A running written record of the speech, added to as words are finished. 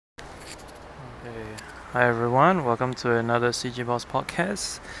Okay. Hi everyone, welcome to another CG Boss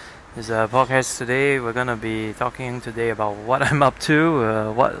podcast. This podcast today. We're gonna be talking today about what I'm up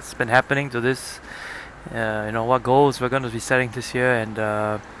to, what's been happening to this, what goals we're gonna be setting this year, and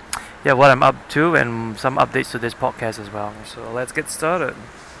what I'm up to, and some updates to this podcast as well. So let's get started.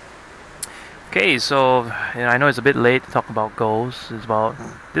 Okay, so I know it's a bit late to talk about goals.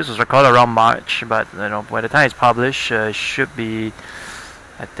 This was recorded around March, but by the time it's published, it should be.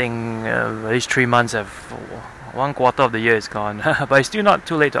 I think at least 3 months have 1/4 of the year is gone, but it's still not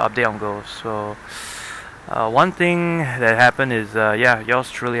too late to update on goals. So one thing that happened is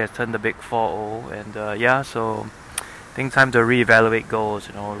yours truly has turned the big 4-0, and so I think time to reevaluate goals.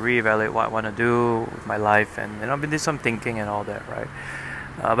 Reevaluate what I want to do with my life, and I've been doing some thinking and all that, right?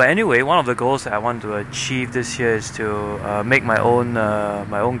 But anyway, one of the goals that I want to achieve this year is to make my own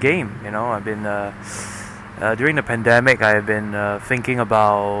game. I've been during the pandemic, I've been thinking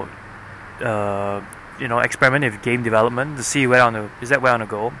about experimenting with game development to see where I want to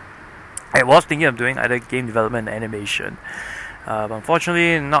go. I was thinking of doing either game development and animation. But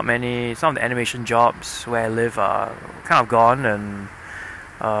unfortunately, some of the animation jobs where I live are kind of gone, and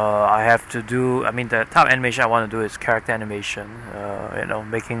I have to do. I mean, the type of animation I want to do is character animation.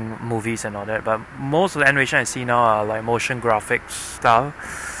 Making movies and all that. But most of the animation I see now are like motion graphics stuff.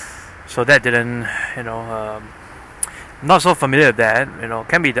 So that didn't, not so familiar with that.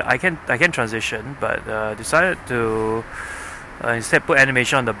 I can transition, but decided to instead put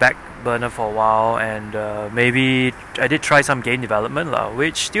animation on the back burner for a while, and maybe I did try some game development,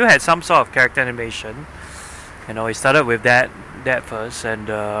 which still had some sort of character animation. I started with that first, and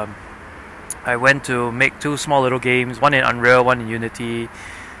I went to make 2 small little games, one in Unreal, one in Unity,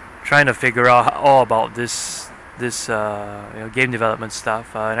 trying to figure out all about this game development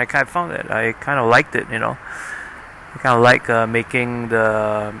stuff, and I kind of found that I kind of liked it. I kind of like making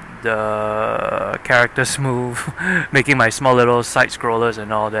the characters move, making my small little side scrollers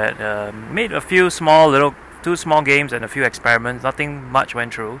and all that. Made a few 2 small games and a few experiments. Nothing much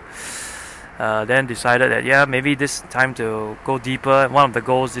went through. Then decided that maybe this time to go deeper. One of the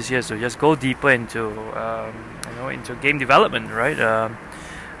goals this year is to just go deeper into game development, right?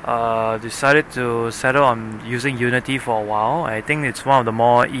 Decided to settle on using Unity for a while. I think it's one of the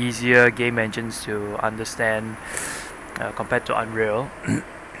more easier game engines to understand compared to Unreal.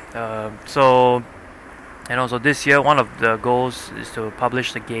 So this year one of the goals is to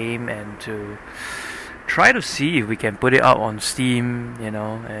publish the game and to try to see if we can put it out on Steam,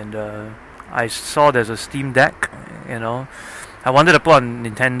 and I saw there's a Steam Deck, I wanted to put on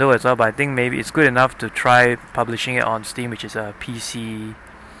Nintendo as well, but I think maybe it's good enough to try publishing it on Steam, which is a PC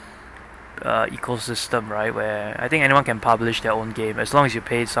ecosystem, right, where I think anyone can publish their own game as long as you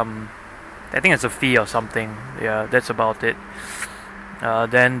pay some, I think it's a fee or something. Yeah, that's about it.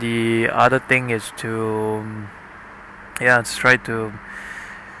 Then the other thing is to try to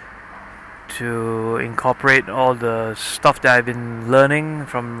incorporate all the stuff that I've been learning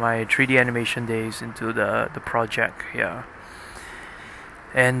from my 3D animation days into the project.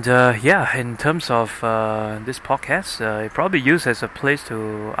 And in terms of this podcast, it probably used as a place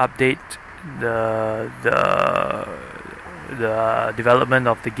to update the development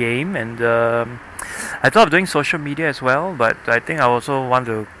of the game, and I thought of doing social media as well, but I think I also want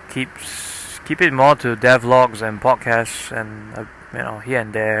to keep it more to devlogs and podcasts, and here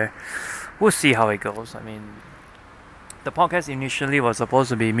and there. We'll see how it goes. I mean, the podcast initially was supposed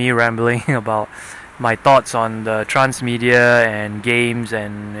to be me rambling about my thoughts on the transmedia and games,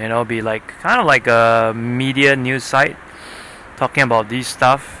 and be kind of like a media news site talking about these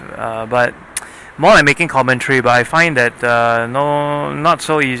stuff, but more like making commentary. But I find that not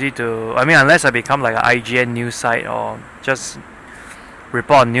so easy to, unless I become like an IGN news site or just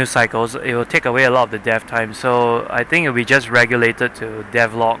report on news cycles, it will take away a lot of the dev time. So I think it'll be just regulated to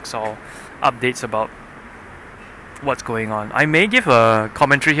devlogs or updates about what's going on. I may give a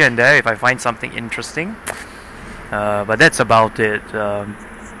commentary here and there if I find something interesting, but that's about it.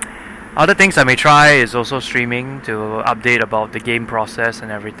 Other things I may try is also streaming to update about the game process and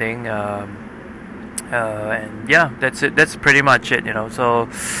everything, and that's it. That's pretty much it. So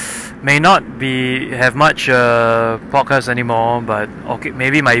may not have much podcasts anymore, but okay,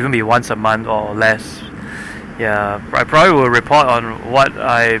 maybe it might even be once a month or less. I probably will report on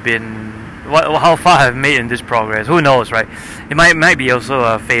how far I've made in this progress. Who knows, right? It might be also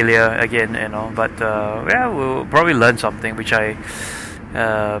a failure again, but we'll probably learn something, which I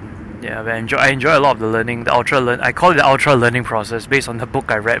enjoy a lot of the learning, I call it the ultra learning process, based on the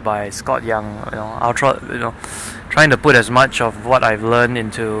book I read by Scott Young. Trying to put as much of what I've learned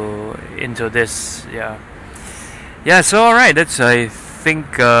into this. So alright, that's I think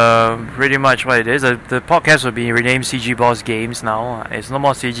pretty much what it is. The podcast will be renamed CG Boss Games now. It's no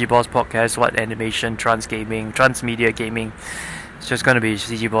more CG Boss Podcast, what animation, trans gaming, transmedia gaming. It's just going to be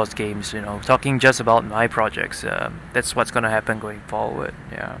CG Boss Games, you know, talking just about my projects. That's what's going to happen going forward.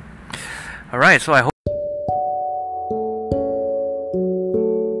 Yeah. Alright, so I hope.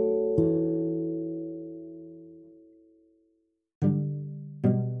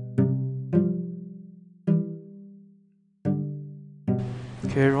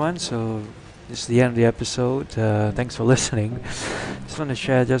 Okay, everyone, so this is the end of the episode. Thanks for listening. Just want to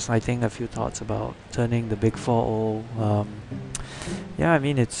share I think, a few thoughts about turning the Big 4-0. Yeah, I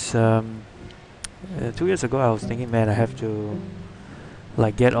mean, it's 2 years ago I was thinking, man, I have to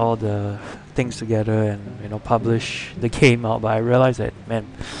like get all the things together and, you know, publish the game out, but I realized that, man,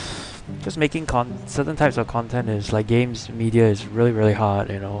 just making certain types of content is like games media is really hard,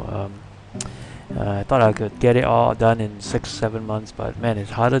 you know. I thought I could get it all done in 6-7 months, but man,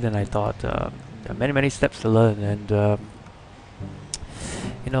 it's harder than I thought. There are many steps to learn, and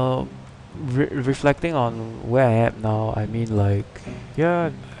you know, reflecting on where I am now, I mean, like,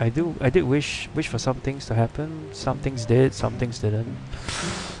 yeah, I did wish for some things to happen. Some things did, some things didn't.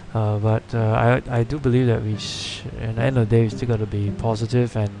 But I do believe that in the end of the day, we still got to be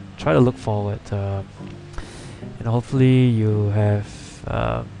positive and try to look forward. And hopefully, you have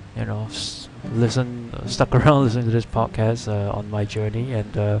you know, stuck around listening to this podcast on my journey,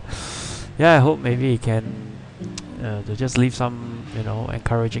 and yeah, I hope maybe it can to just leave some, you know,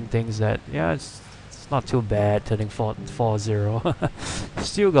 encouraging things that, yeah, it's not too bad turning 4-0.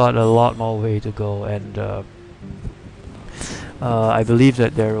 Still got a lot more way to go, and I believe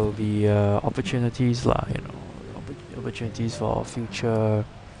that there will be opportunities, you know, opportunities for future,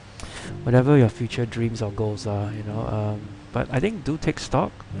 whatever your future dreams or goals are, you know. But I think do take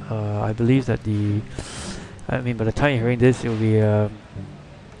stock. I believe that by the time you're hearing this, it will be a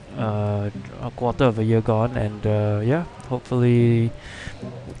quarter of a year gone, and yeah, hopefully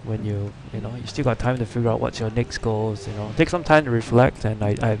when you still got time to figure out what's your next goals, you know, take some time to reflect, and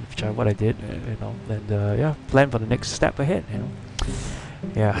what I did, you know, and yeah, plan for the next step ahead, you know.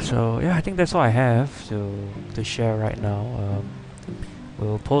 Yeah, so yeah, I think that's all I have to share right now.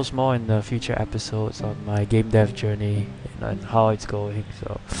 We'll post more in the future episodes on my game dev journey, you know, and how it's going.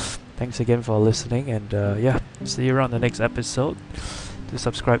 So thanks again for listening, and yeah, see you around the next episode. To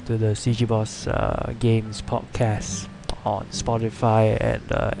subscribe to the CG Boss Games podcast on Spotify and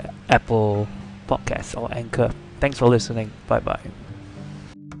Apple Podcasts or Anchor. Thanks for listening. Bye bye.